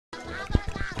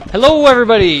Hello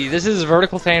everybody, this is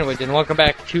VerticalSandwich and welcome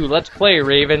back to Let's Play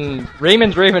Rayman's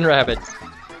Raving Rabbids.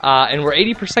 And we're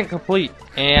 80% complete,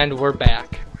 and we're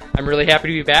back. I'm really happy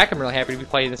to be back, I'm really happy to be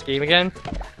playing this game again.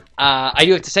 I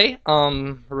do have to say,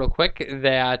 real quick,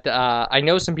 that I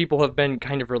know some people have been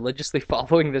kind of religiously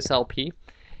following this LP.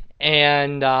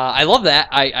 And I love that,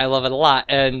 I love it a lot,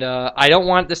 and I don't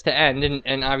want this to end,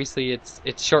 and obviously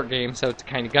it's short game, so it's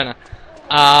kind of gonna.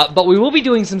 But we will be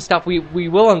doing some stuff. We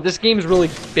will. This game is really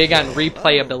big on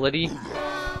replayability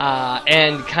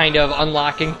and kind of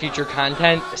unlocking future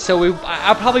content. So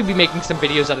I'll probably be making some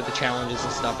videos out of the challenges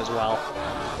and stuff as well,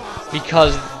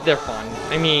 because they're fun.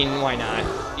 I mean, why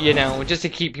not? You know, just to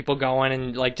keep people going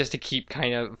and like just to keep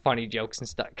kind of funny jokes and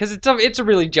stuff. Because it's a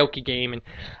really jokey game,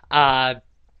 and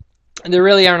there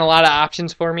really aren't a lot of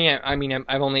options for me. I mean,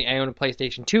 I own a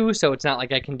PlayStation 2, so it's not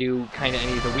like I can do kind of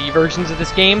any of the Wii versions of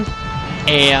this game.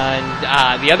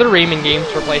 And the other Rayman games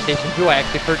for PlayStation 2, I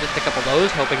actually purchased a couple of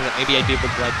those, hoping that maybe I'd be able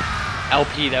to like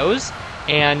LP those.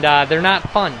 And they're not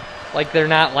fun. Like, they're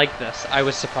not like this. I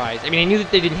was surprised. I mean, I knew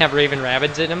that they didn't have Raving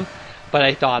Rabbids in them, but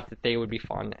I thought that they would be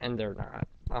fun, and they're not.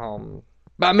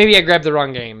 But maybe I grabbed the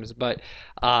wrong games, but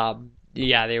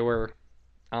yeah, they were.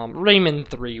 Rayman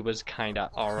 3 was kinda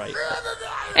alright.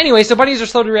 Anyway, so Bunnies Are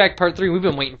Slow to React Part 3. We've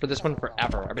been waiting for this one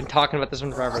forever. I've been talking about this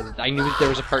one forever. I knew there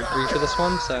was a Part 3 for this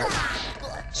one,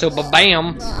 so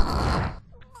ba-bam!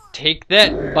 Take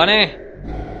that, Bunny!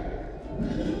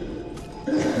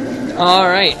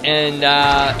 Alright,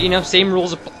 and, you know, same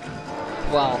rules apply.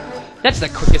 Well, that's the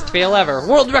quickest fail ever.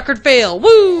 World record fail!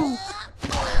 Woo!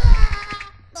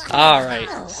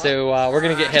 Alright, so, we're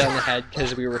gonna get hit on the head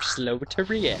because we were slow to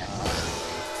react.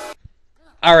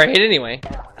 Alright, anyway,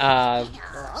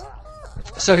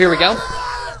 so here we go.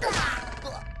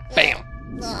 Bam!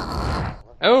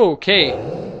 Okay,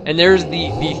 and there's the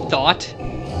thought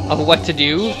of what to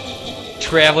do,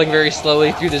 traveling very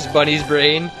slowly through this bunny's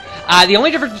brain. The only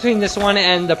difference between this one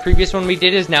and the previous one we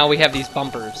did is now we have these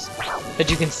bumpers that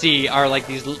you can see are like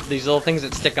these little things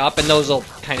that stick up, and those will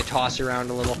kind of toss you around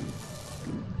a little.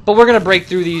 But we're gonna break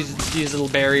through these little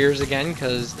barriers again,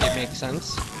 because it makes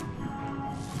sense.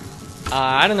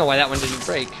 I don't know why that one didn't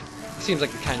break. Seems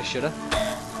like it kinda shoulda.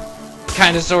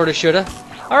 Kinda sorta shoulda.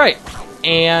 Alright.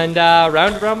 And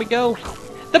round and round we go.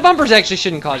 The bumpers actually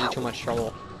shouldn't cause you too much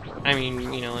trouble. I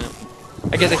mean, you know,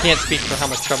 I guess I can't speak for how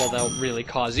much trouble they'll really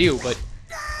cause you, but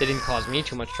they didn't cause me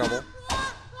too much trouble.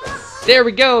 There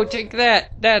we go, take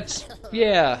that. That's,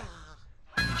 yeah.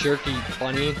 Jerky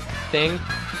bunny thing.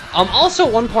 Also,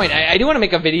 at one point, I do want to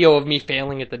make a video of me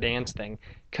failing at the dance thing,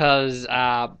 because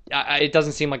it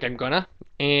doesn't seem like I'm gonna,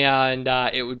 and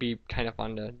it would be kind of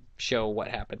fun to show what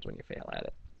happens when you fail at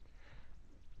it.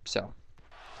 So,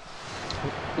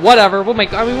 whatever, we'll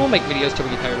make videos till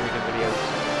we get tired of making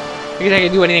videos. Because I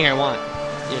can do anything I want,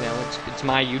 you know, it's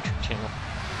my YouTube channel.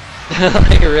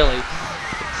 Like, really.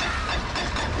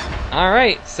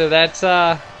 Alright, so that's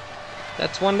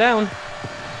one down.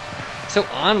 So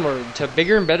onward to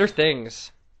bigger and better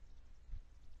things.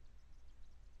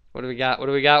 What do we got? What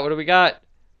do we got? What do we got?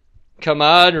 Come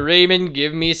on, Rayman,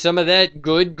 give me some of that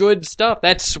good stuff.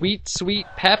 That sweet, sweet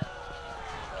pep.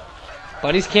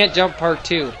 Bunnies Can't Jump Part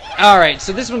 2. Alright,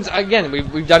 so this one's, again,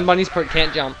 we've done Bunnies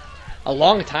Can't Jump a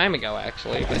long time ago,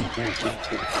 actually. But,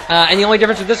 and the only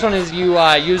difference with this one is you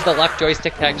use the left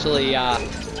joystick to actually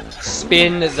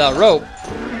spin the rope.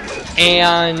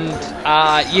 And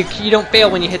you don't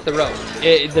fail when you hit the rope.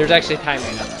 There's actually a time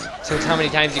limit. So it's how many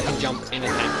times you can jump in a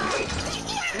time.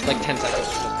 Like 10 seconds.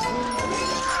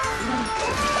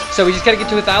 So we just gotta get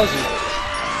to 1,000.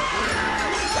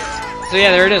 So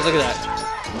yeah, there it is. Look at that.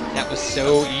 That was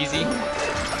so easy.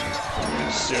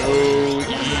 So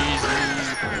easy.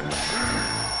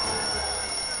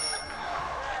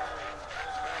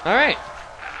 Alright.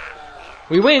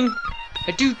 We win.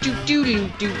 Do.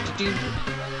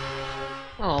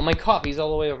 Oh, my coffee's all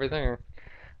the way over there.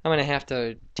 I'm gonna have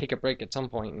to take a break at some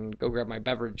point and go grab my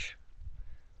beverage.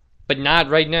 But not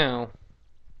right now.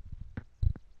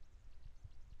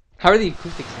 How are the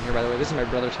acoustics in here, by the way? This is my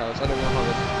brother's house. I don't know how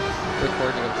the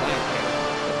recording and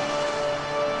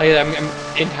playing.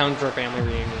 I'm in town for a family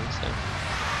reunion, so.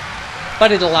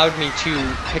 But it allowed me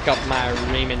to pick up my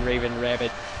Rayman Raving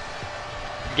Rabbids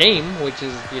game, which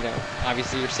is, you know,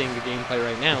 obviously you're seeing the gameplay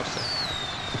right now, so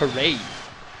hooray.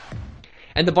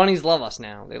 And the bunnies love us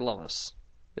now. They love us.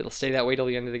 It'll stay that way till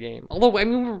the end of the game. Although, I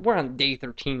mean, we're on day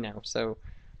 13 now, so,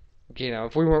 you know,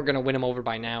 if we weren't going to win them over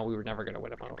by now, we were never going to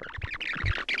win them over.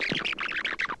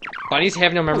 Bunnies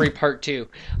Have No Memory Part 2.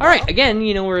 Alright, again,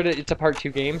 you know, it's a Part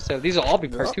 2 game, so these will all be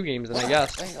Part 2 games then, I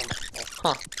guess.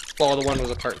 Huh. Well, the one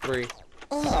was a Part 3.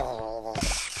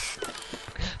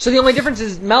 So the only difference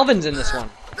is Melvin's in this one.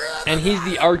 And he's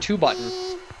the R2 button.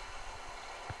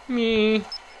 Me.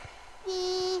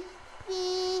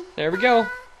 There we go.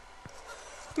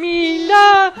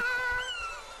 Mila!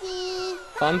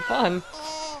 Fun, fun.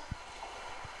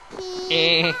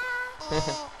 Eh.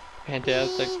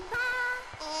 Fantastic.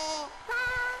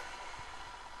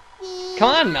 Come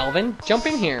on, Melvin. Jump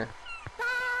in here.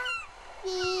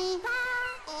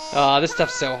 Oh, this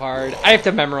stuff's so hard. I have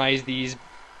to memorize these.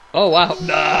 Oh, wow.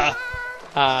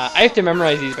 I have to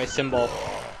memorize these by symbol.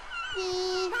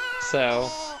 So.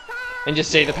 And just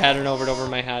say the pattern over and over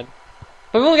in my head.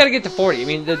 But we only gotta get to 40. I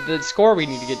mean, the score we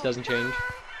need to get doesn't change.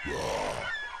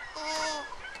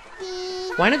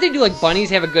 Why don't they do like Bunnies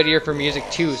have a good ear for music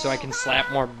too, so I can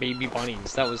slap more baby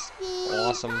bunnies? That was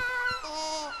awesome.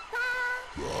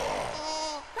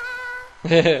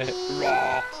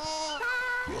 Raw.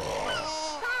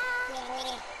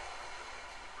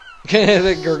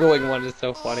 The gurgling one is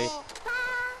so funny.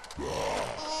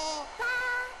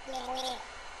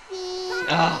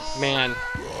 Oh, man.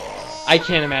 I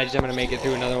can't imagine I'm gonna make it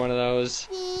through another one of those.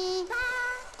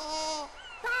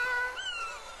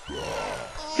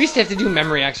 We used to have to do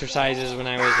memory exercises when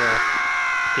I was a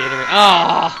theater.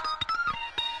 Ah!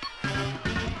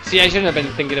 See, I shouldn't have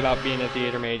been thinking about being a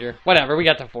theater major. Whatever, we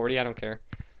got to 40. I don't care.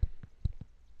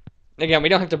 Again, we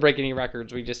don't have to break any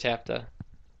records. We just have to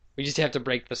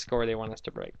break the score they want us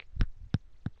to break.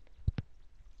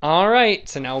 All right,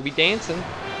 so now we'll be dancing.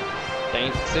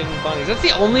 Dancing bunnies. That's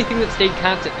the only thing that stayed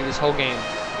constant in this whole game.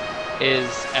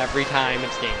 Is every time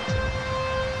it's dancing.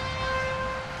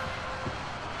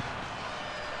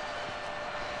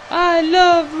 I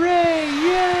love Ray!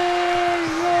 Yay!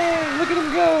 Ray! Look at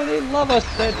them go! They love us!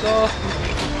 That's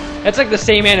awesome! That's like the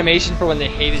same animation for when they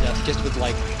hated us, just with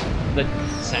like the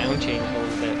sound change a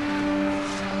little bit.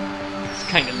 It's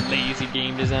kind of lazy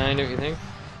game design, don't you think?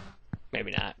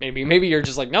 Maybe not. Maybe you're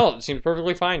just like, no, it seems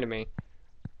perfectly fine to me.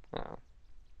 Oh.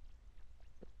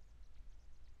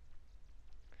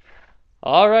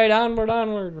 Alright, onward,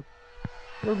 onward.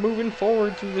 We're moving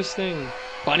forward through this thing.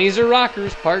 Bunnies or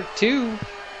Rockers, Part 2.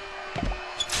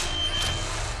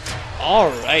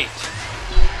 Alright.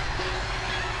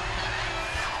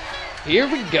 Here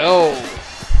we go.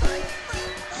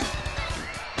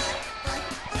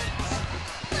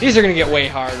 These are gonna get way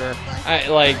harder.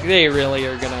 They really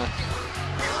are gonna...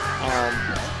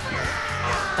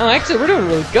 Oh, actually, we're doing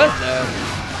really good, though.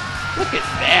 Look at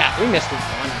that. We missed one.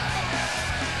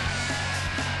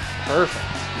 Perfect.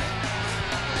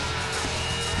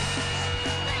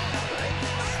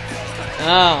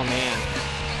 Oh, man.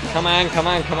 Come on, come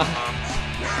on, come on.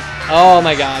 Oh,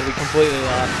 my God. We completely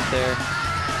lost it there.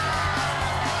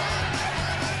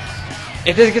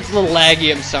 If this gets a little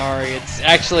laggy, I'm sorry. It's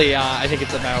actually, I think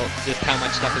it's about just how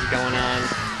much stuff is going on.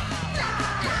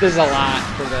 There's a lot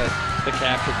for the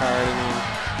capture card. I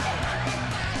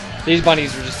mean, these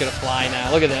bunnies are just gonna fly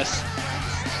now. Look at this.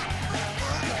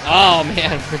 Oh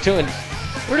man, we're doing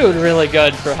really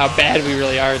good for how bad we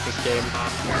really are at this game.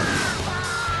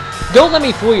 Don't let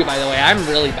me fool you, by the way. I'm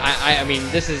really, I mean,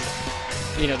 this is,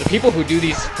 you know, the people who do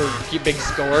these for big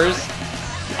scores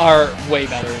are way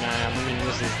better than I am. I mean,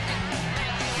 this is,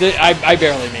 I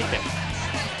barely make it.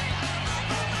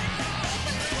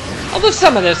 Although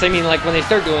some of this, I mean, like when they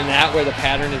start doing that, where the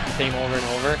pattern is the same over and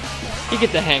over, you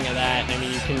get the hang of that. I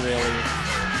mean, you can really,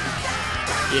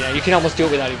 you know, you can almost do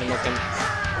it without even looking.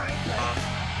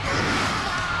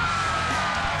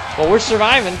 Well, we're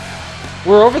surviving.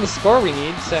 We're over the score we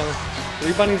need, so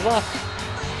 3 bunnies left.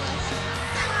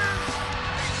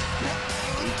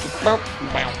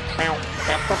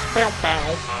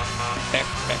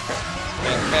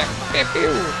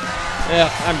 Yeah,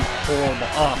 I'm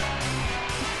horrible. Oh.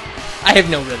 I have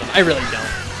no rhythm. I really don't.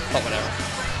 But whatever.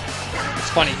 It's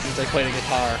funny since I play the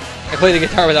guitar. I play the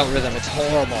guitar without rhythm. It's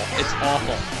horrible. It's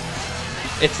awful.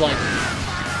 It's like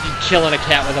killing a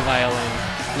cat with a violin.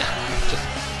 No, just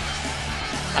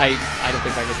I don't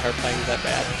think my guitar playing is that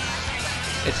bad.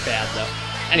 It's bad though.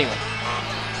 Anyway,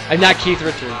 I'm not Keith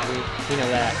Richards. We know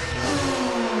that.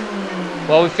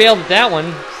 Well, we failed at that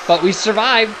one, but we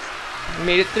survived. We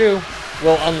made it through.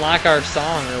 We'll unlock our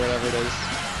song or whatever it is.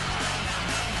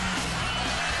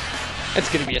 It's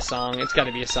gonna be a song. It's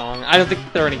gotta be a song. I don't think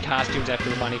there are any costumes after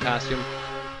the bunny costume.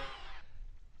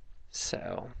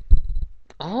 So,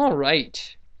 all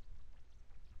right.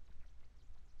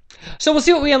 So we'll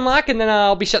see what we unlock, and then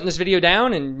I'll be shutting this video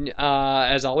down. And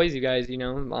as always, you guys, you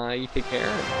know, you take care.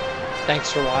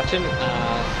 Thanks for watching.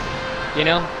 You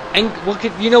know, and we'll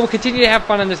continue to have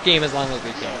fun on this game as long as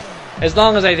we can. As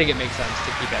long as I think it makes sense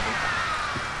to keep having fun.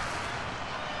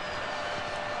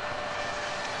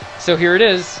 So here it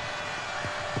is.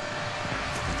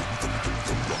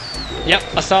 Yep,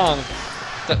 a song.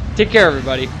 So, take care,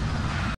 everybody.